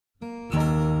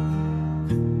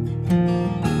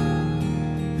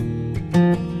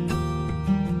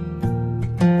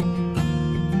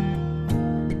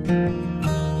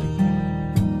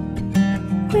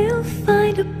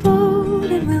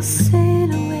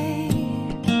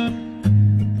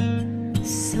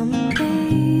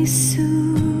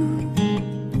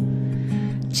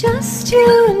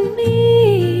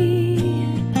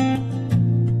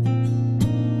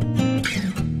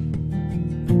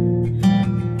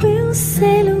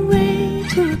sail away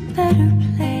to a better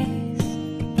place,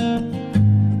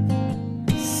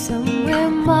 somewhere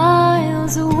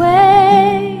miles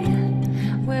away,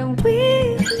 where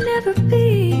we've never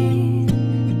been.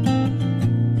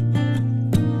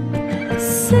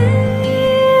 Sailing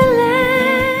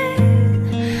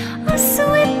us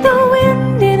with the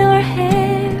wind in our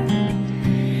hair,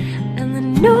 and the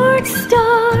North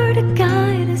Star to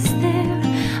guide us there.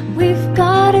 We've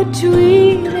got a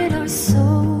dream in our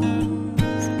souls,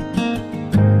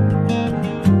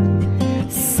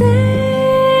 sailing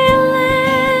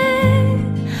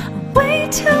away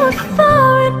to a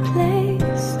foreign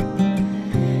place,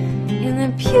 in the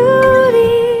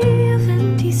beauty of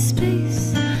empty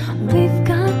space. We've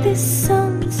got this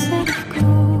sunset of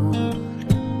gold.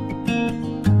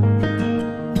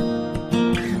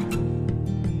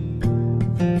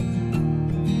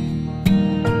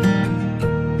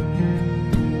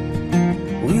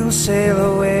 We'll sail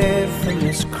away from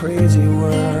this crazy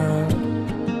world,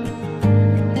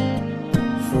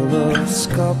 full of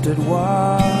sculpted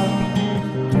walls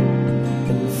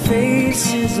and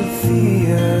faces of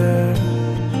fear.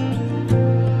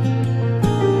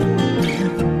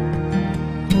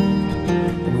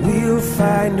 And we'll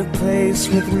find a place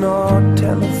with no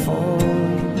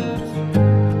telephones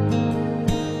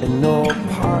and no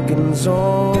parking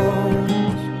zones,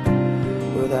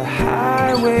 where the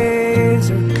highways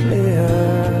are clear.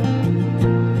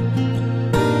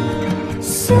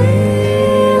 Sailing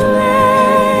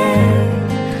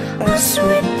us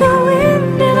with the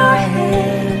wind in our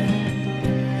hair,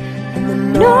 and the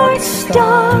North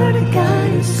Star to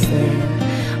guide us there.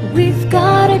 We've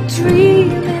got a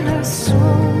dream in our souls,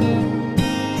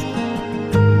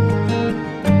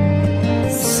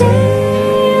 sailing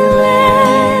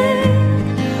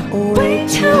away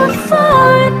to a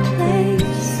foreign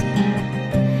place,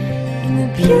 in the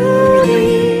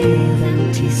beauty of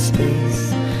empty space.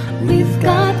 We've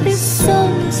got this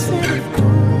sunset of gold.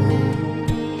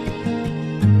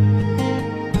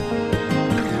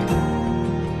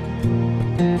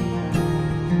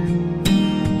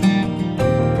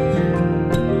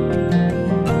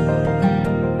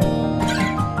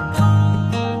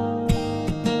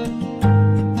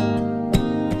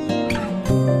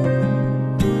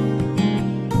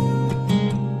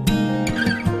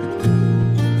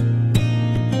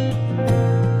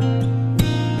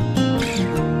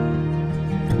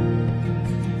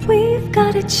 We've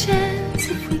got a chance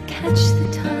if we catch the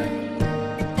tide,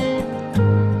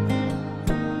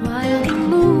 while the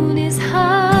moon is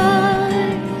high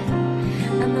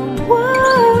and the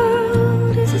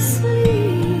world is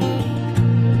asleep.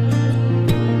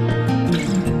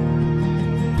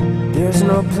 There's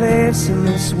no place in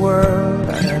this world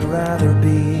I'd rather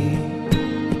be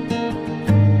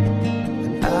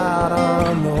than out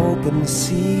on the open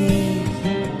sea,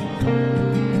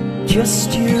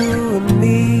 just you and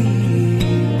me.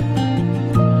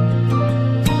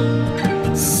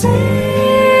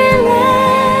 Sailing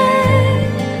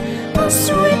us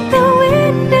with the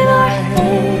wind in our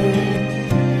hair,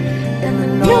 and the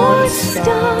North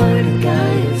Star to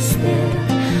guide us there.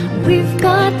 We've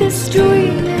got this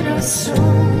dream in our souls,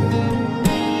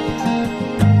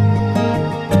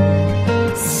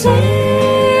 sailing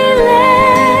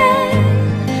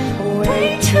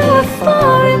away to a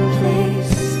foreign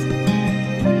place,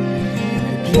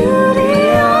 beauty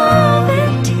of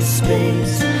empty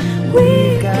space.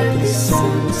 We've got the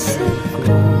sunset of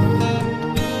gold.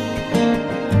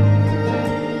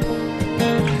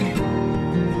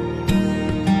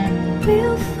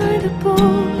 We'll find a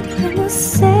boat and we'll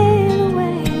sail